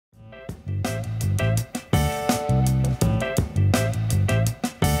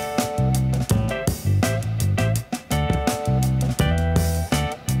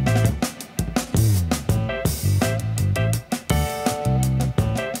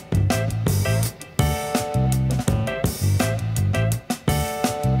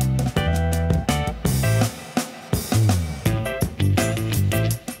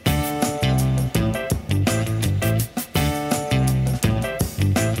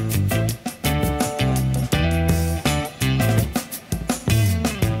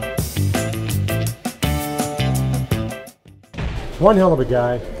One hell of a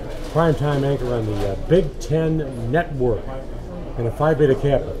guy, primetime anchor on the Big Ten Network, and a Phi Beta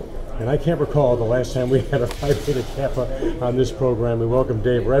Kappa. And I can't recall the last time we had a Phi Beta Kappa on this program. We welcome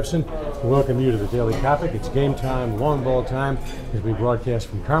Dave Revsine. We welcome you to the Daily Coppock. It's game time, long ball time, as we broadcast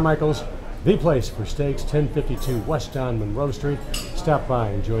from Carmichael's, the place for steaks, 1052 West on Monroe Street. Stop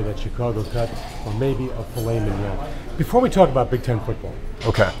by, enjoy that Chicago cut, or maybe a filet mignon. Before we talk about Big Ten football,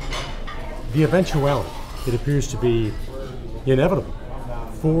 okay, the eventuality, it appears to be inevitable.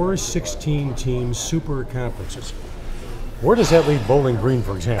 4 16-team super conferences. Where does that leave Bowling Green,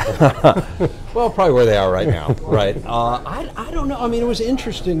 for example? Well, probably where they are right now, right? I don't know. I mean, it was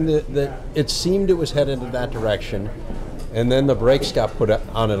interesting that it seemed it was headed in that direction, and then the brakes got put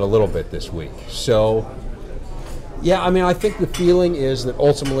on it a little bit this week. So, yeah, I mean, I think the feeling is that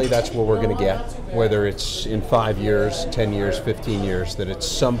ultimately that's where we're going to get, whether it's in 5 years, 10 years, 15 years, that at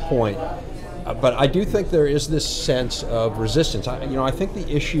some point. But I do think there is this sense of resistance. I think the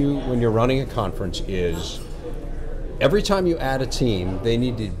issue when you're running a conference is every time you add a team, they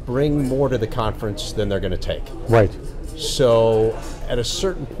need to bring more to the conference than they're going to take. Right. So at a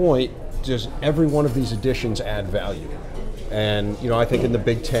certain point, does every one of these additions add value? And, I think in the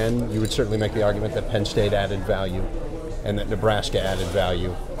Big Ten, you would certainly make the argument that Penn State added value and that Nebraska added value.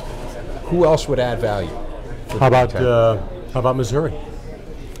 Who else would add value? How about Missouri?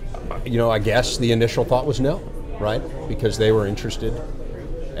 I guess the initial thought was no, right? Because they were interested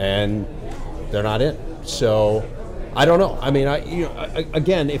and they're not in. So I don't know. I mean,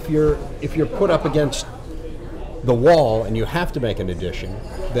 again, if you're put up against the wall and you have to make an addition,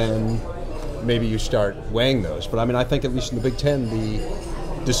 then maybe you start weighing those. But I mean, I think at least in the Big Ten,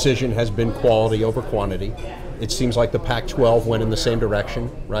 the decision has been quality over quantity. It seems like the Pac-12 went in the same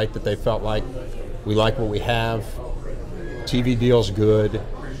direction, right? That they felt like we like what we have. TV deal's good.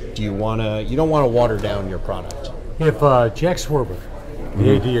 You don't want to water down your product. If Jack Swerber,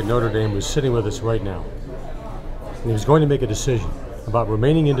 the AD at Notre Dame, was sitting with us right now, and he was going to make a decision about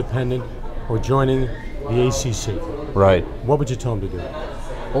remaining independent or joining the ACC, right? What would you tell him to do?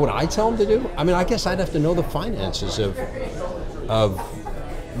 What would I tell him to do? I mean, I guess I'd have to know the finances of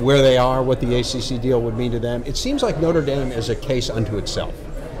where they are, what the ACC deal would mean to them. It seems like Notre Dame is a case unto itself,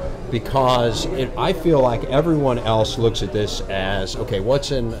 because I feel like everyone else looks at this as, okay,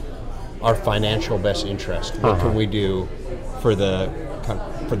 what's in our financial best interest? What can we do for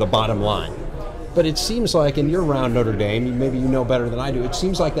the bottom line? But it seems like, and you're around Notre Dame, maybe you know better than I do, it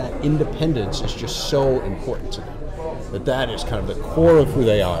seems like that independence is just so important to them. That is kind of the core of who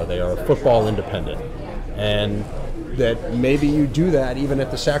they are. They are football independent. And that maybe you do that even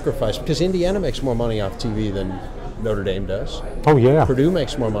at the sacrifice, because Indiana makes more money off TV than Notre Dame does. Oh, yeah. Purdue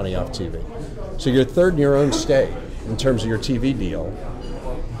makes more money off TV. So you're third in your own state in terms of your TV deal,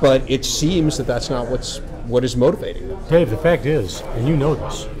 but it seems that that's not what is motivating them. Dave, the fact is, and you know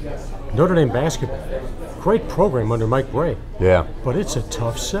this, Notre Dame basketball, great program under Mike Bray. Yeah. But it's a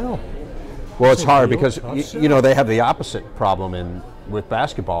tough sell. Well, it's hard because, they have the opposite problem with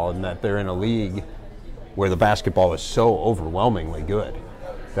basketball, in that they're in a league where the basketball is so overwhelmingly good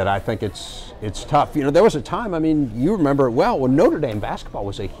that I think it's tough. There was a time, I mean, you remember it well, when Notre Dame basketball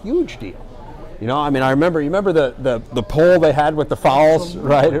was a huge deal. I remember the pole they had with the fouls,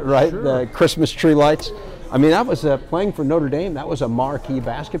 right, sure. The Christmas tree lights. I mean, that was playing for Notre Dame. That was a marquee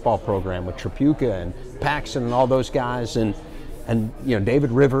basketball program with Tripucka and Paxson and all those guys, and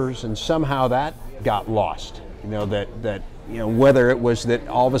David Rivers, and somehow that got lost. Whether it was that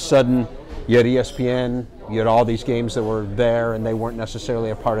all of a sudden you had ESPN, you had all these games that were there and they weren't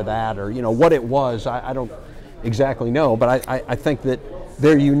necessarily a part of that, or what it was, I don't exactly know, but I think that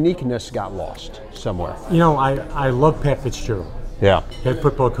their uniqueness got lost somewhere. I love Pat Fitzgerald. Yeah. Head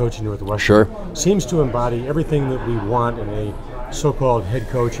football coach in Northwestern. Sure. Seems to embody everything that we want in a so-called head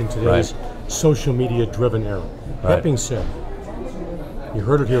coach in today's social media-driven era. Right. That being said, you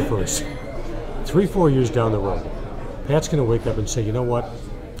heard it here first. 3-4 years down the road, Pat's going to wake up and say, you know what?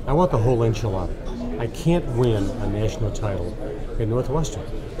 I want the whole enchilada. I can't win a national title in Northwestern.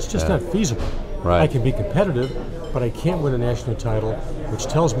 It's just not feasible. Right. I can be competitive, but I can't win a national title, which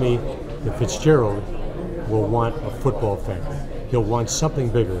tells me that Fitzgerald will want a football family. He'll want something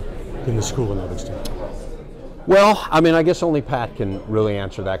bigger than the school in Evanston. Well, I mean, I guess only Pat can really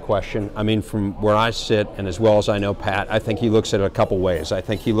answer that question. I mean, from where I sit, and as well as I know Pat, I think he looks at it a couple ways. I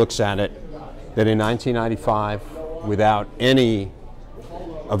think he looks at it that in 1995, without any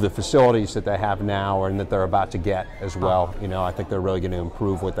of the facilities that they have now and that they're about to get as well, I think they're really going to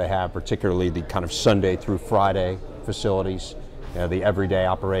improve what they have, particularly the kind of Sunday through Friday facilities, the everyday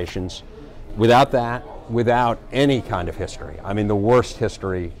operations. Without that, without any kind of history, I mean, the worst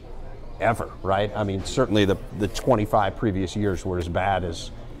history ever, right? I mean, certainly the 25 previous years were as bad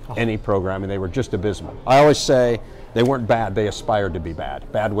as any program, and they were just abysmal. I always say they weren't bad, they aspired to be bad.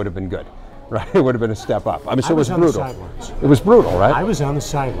 Bad would have been good, right? It would have been a step up. I mean, so it was brutal. It was brutal, right? I was on the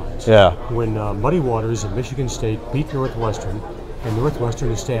sidelines when Muddy Waters and Michigan State beat Northwestern, and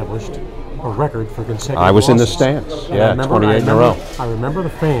Northwestern established a record for consecutive I was losses. in the stands, 28 in a row. I remember the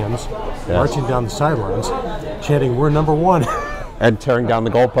fans marching down the sidelines, chanting, "We're number one." And tearing down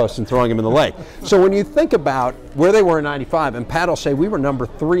the goalposts and throwing them in the lake. So when you think about where they were in '95, and Pat will say we were number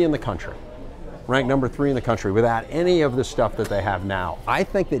 3 in the country, ranked number 3 in the country without any of the stuff that they have now. I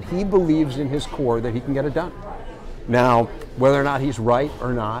think that he believes in his core that he can get it done. Now, whether or not he's right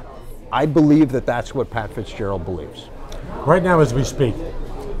or not, I believe that that's what Pat Fitzgerald believes. Right now as we speak,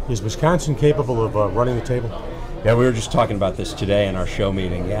 is Wisconsin capable of running the table? Yeah, we were just talking about this today in our show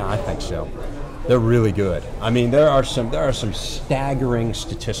meeting. Yeah, I think so. They're really good. I mean, there are some staggering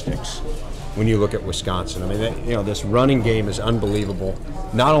statistics when you look at Wisconsin. I mean, this running game is unbelievable.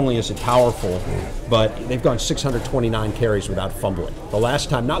 Not only is it powerful, but they've gone 629 carries without fumbling. The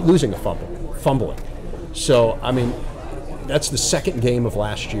last time, not losing a fumble, fumbling. So, I mean, that's the second game of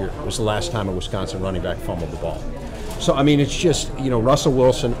last year was the last time a Wisconsin running back fumbled the ball. So, I mean, it's just, Russell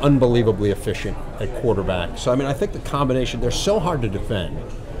Wilson, unbelievably efficient at quarterback. So, I mean, I think the combination, they're so hard to defend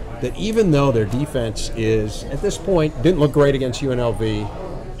that even though their defense is, at this point, didn't look great against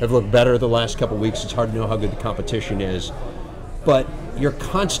UNLV, have looked better the last couple of weeks, it's hard to know how good the competition is, but you're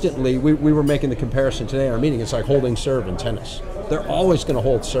constantly, we were making the comparison today in our meeting, it's like holding serve in tennis. They're always going to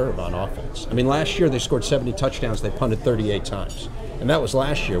hold serve on offense. I mean, last year they scored 70 touchdowns, they punted 38 times. And that was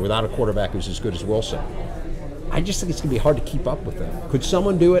last year without a quarterback who's as good as Wilson. I just think it's going to be hard to keep up with them. Could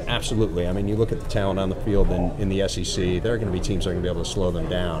someone do it? Absolutely. I mean, you look at the talent on the field in the SEC, there are going to be teams that are going to be able to slow them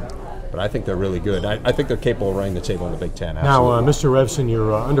down. But I think they're really good. I think they're capable of running the table in the Big Ten. Absolutely. Now, Mr. Revsine,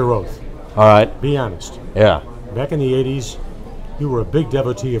 you're under oath. All right. Be honest. Yeah. Back in the 80s, you were a big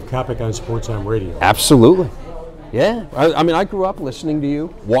devotee of Coppock on Sports on radio. Absolutely. Yeah. I mean, I grew up listening to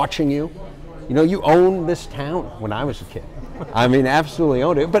you, watching you. You owned this town when I was a kid. I mean, absolutely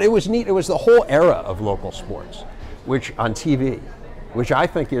owned it. But it was neat. It was the whole era of local sports, which on TV, which I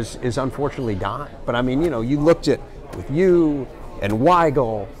think is unfortunately dying. But I mean, you looked at with you and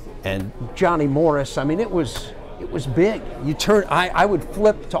Weigel and Johnny Morris. I mean, it was big. I would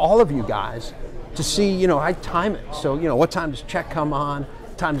flip to all of you guys to see, I'd time it. So, what time does Chet come on?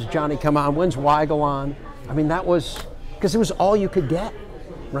 What time does Johnny come on? When's Weigel on? I mean, that was, because it was all you could get,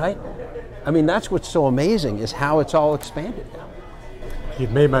 right? I mean, that's what's so amazing is how it's all expanded now.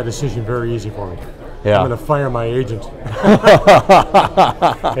 You've made my decision very easy for me. Yeah. I'm going to fire my agent.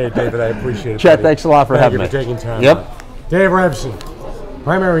 Hey, David, I appreciate it. Chet, buddy. thanks a lot for having me. Thank you for taking time. Yep. Dave Revsine,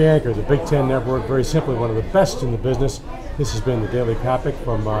 primary anchor of the Big Ten Network, very simply one of the best in the business. This has been the Daily Coppock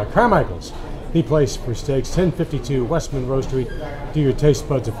from Carmichael's, the place for steaks, 1052 West Monroe Street. Do your taste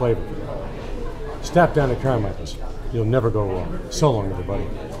buds a flavor. Stop down at Carmichael's. You'll never go wrong. So long, everybody.